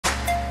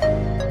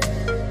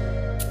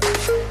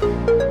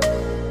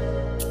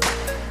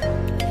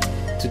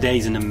Today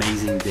is an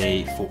amazing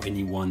day for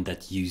anyone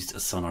that used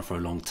Asana for a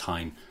long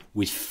time.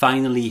 We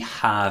finally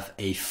have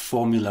a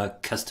formula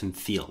custom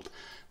field.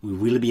 We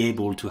will be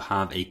able to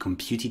have a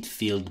computed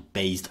field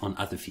based on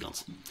other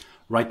fields.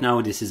 Right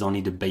now, this is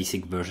only the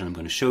basic version I'm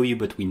going to show you,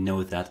 but we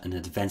know that an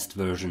advanced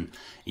version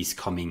is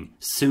coming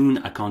soon.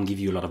 I can't give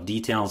you a lot of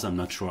details. I'm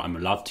not sure I'm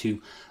allowed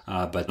to,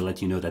 but I'll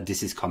let you know that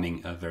this is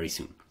coming very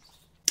soon.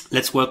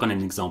 Let's work on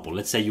an example.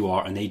 Let's say you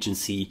are an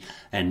agency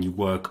and you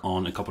work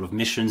on a couple of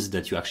missions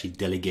that you actually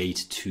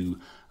delegate to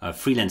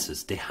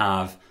freelancers.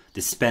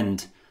 They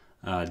spend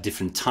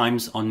different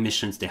times on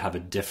missions. They have a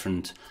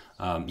different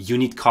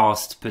unit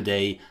cost per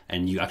day,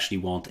 and you actually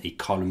want a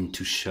column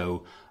to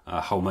show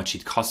how much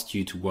it costs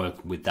you to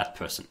work with that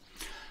person.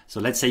 So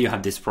let's say you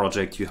have this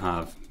project. You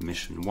have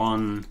mission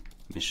 1,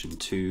 mission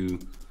 2,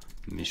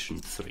 mission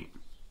 3.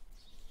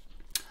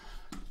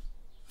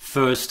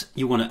 First,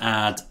 you want to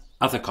add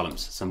other columns.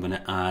 So I'm going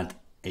to add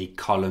a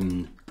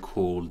column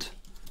called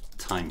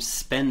time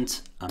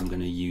spent. I'm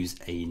going to use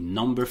a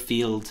number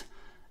field.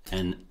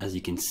 And as you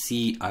can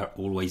see, I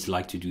always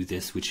like to do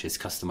this, which is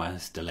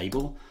customize the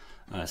label.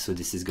 So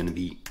this is going to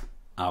be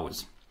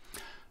hours.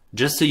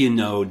 Just so you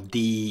know,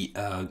 the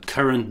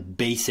current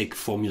basic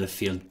formula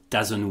field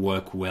doesn't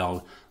work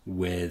well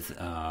with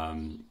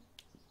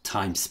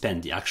time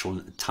spent, the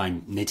actual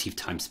time, native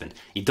time spent.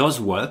 It does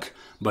work,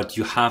 but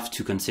you have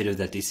to consider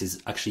that this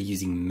is actually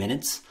using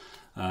minutes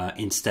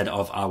instead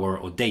of hour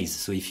or days.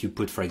 So if you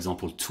put, for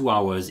example, 2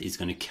 hours, it's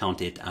going to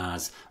count it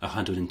as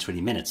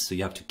 120 minutes. So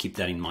you have to keep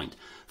that in mind.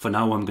 For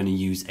now, I'm going to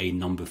use a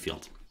number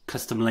field.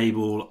 Custom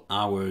label,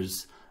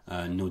 hours,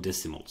 no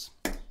decimals.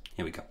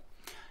 Here we go.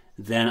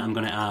 Then I'm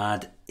going to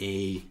add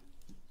a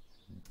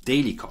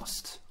daily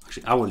cost,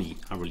 actually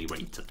hourly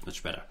rate, that's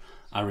much better.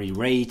 Hourly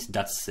rate,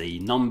 that's a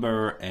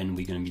number, and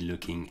we're going to be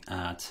looking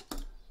at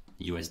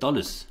US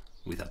dollars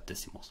without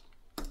decimals.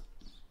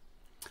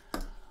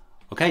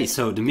 Okay,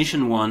 so the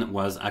mission 1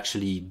 was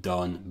actually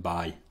done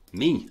by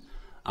me.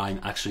 I'm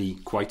actually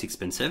quite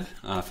expensive.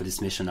 For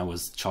this mission, I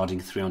was charging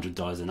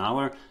 $300 an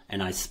hour,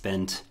 and I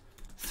spent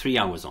 3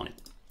 hours on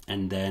it.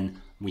 And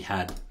then we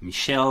had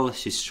Michelle,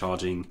 she's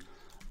charging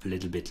a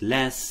little bit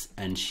less,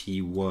 and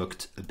she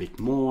worked a bit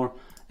more.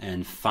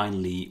 And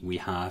finally, we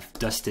have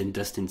Dustin.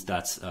 Dustin's,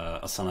 that's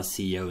Asana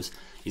CEO's.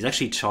 He's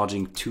actually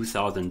charging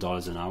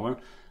 $2,000 an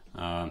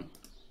hour,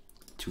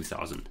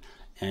 2,000,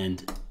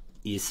 and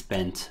he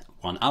spent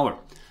 1 hour.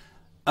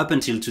 Up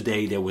until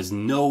today, there was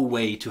no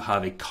way to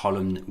have a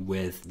column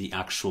with the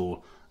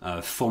actual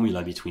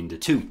formula between the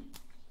two.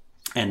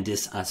 And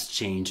this has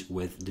changed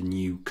with the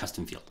new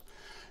custom field.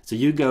 So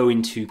you go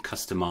into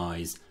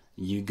customize,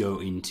 you go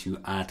into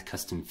add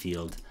custom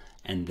field,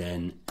 and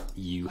then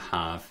you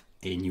have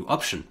a new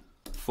option,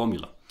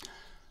 formula.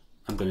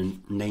 I'm going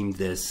to name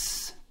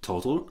this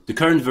total. The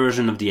current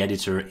version of the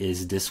editor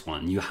is this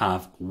one. You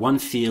have one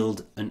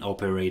field, an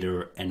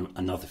operator, and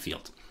another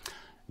field.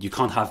 You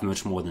can't have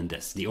much more than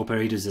this. The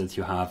operators that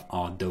you have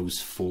are those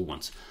 4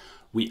 ones.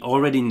 We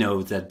already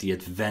know that the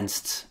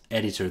advanced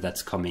editor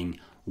that's coming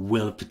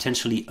will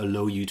potentially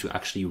allow you to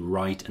actually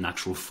write an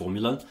actual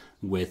formula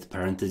with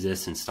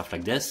parentheses and stuff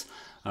like this.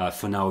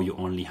 For now, you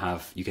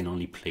can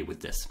only play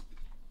with this.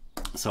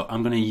 So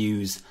I'm going to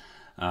use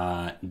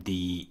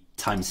the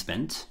time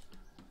spent.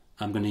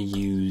 I'm going to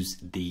use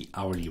the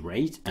hourly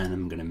rate, and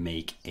I'm going to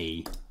make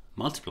a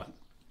multiply.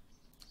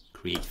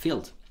 Create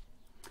field.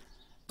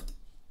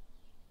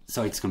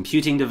 So it's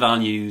computing the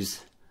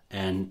values,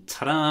 and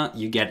ta-da,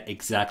 you get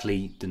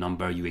exactly the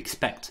number you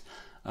expect.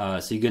 So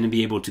you're going to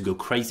be able to go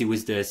crazy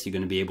with this. You're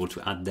going to be able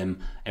to add them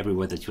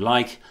everywhere that you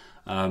like.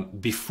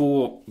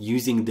 Before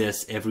using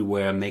this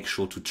everywhere, make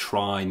sure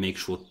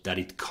that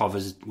it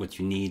covers what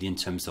you need in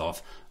terms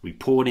of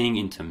reporting,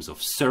 in terms of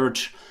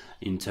search,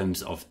 in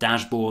terms of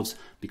dashboards,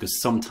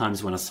 because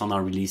sometimes when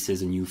Asana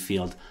releases a new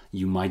field,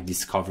 you might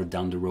discover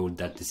down the road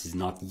that this is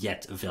not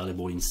yet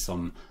available in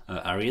some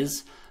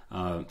areas.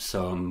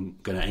 So I'm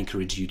going to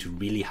encourage you to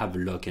really have a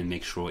look and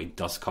make sure it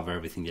does cover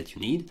everything that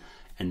you need.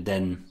 And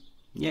then,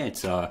 yeah,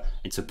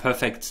 it's a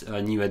perfect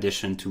new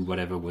addition to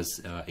whatever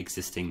was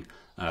existing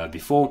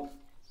before.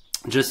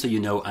 Just so you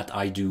know, at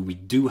i.DO, we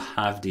do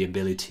have the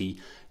ability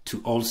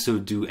to also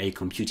do a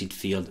computed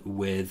field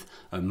with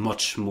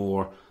much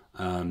more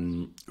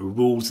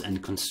rules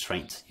and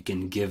constraints. You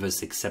can give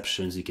us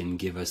exceptions, you can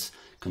give us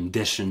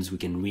conditions, we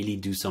can really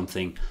do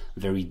something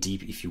very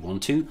deep if you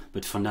want to.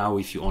 But for now,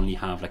 if you only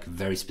have like a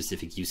very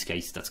specific use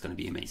case, that's going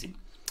to be amazing.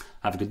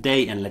 Have a good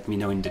day, and let me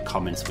know in the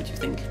comments what you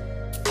think.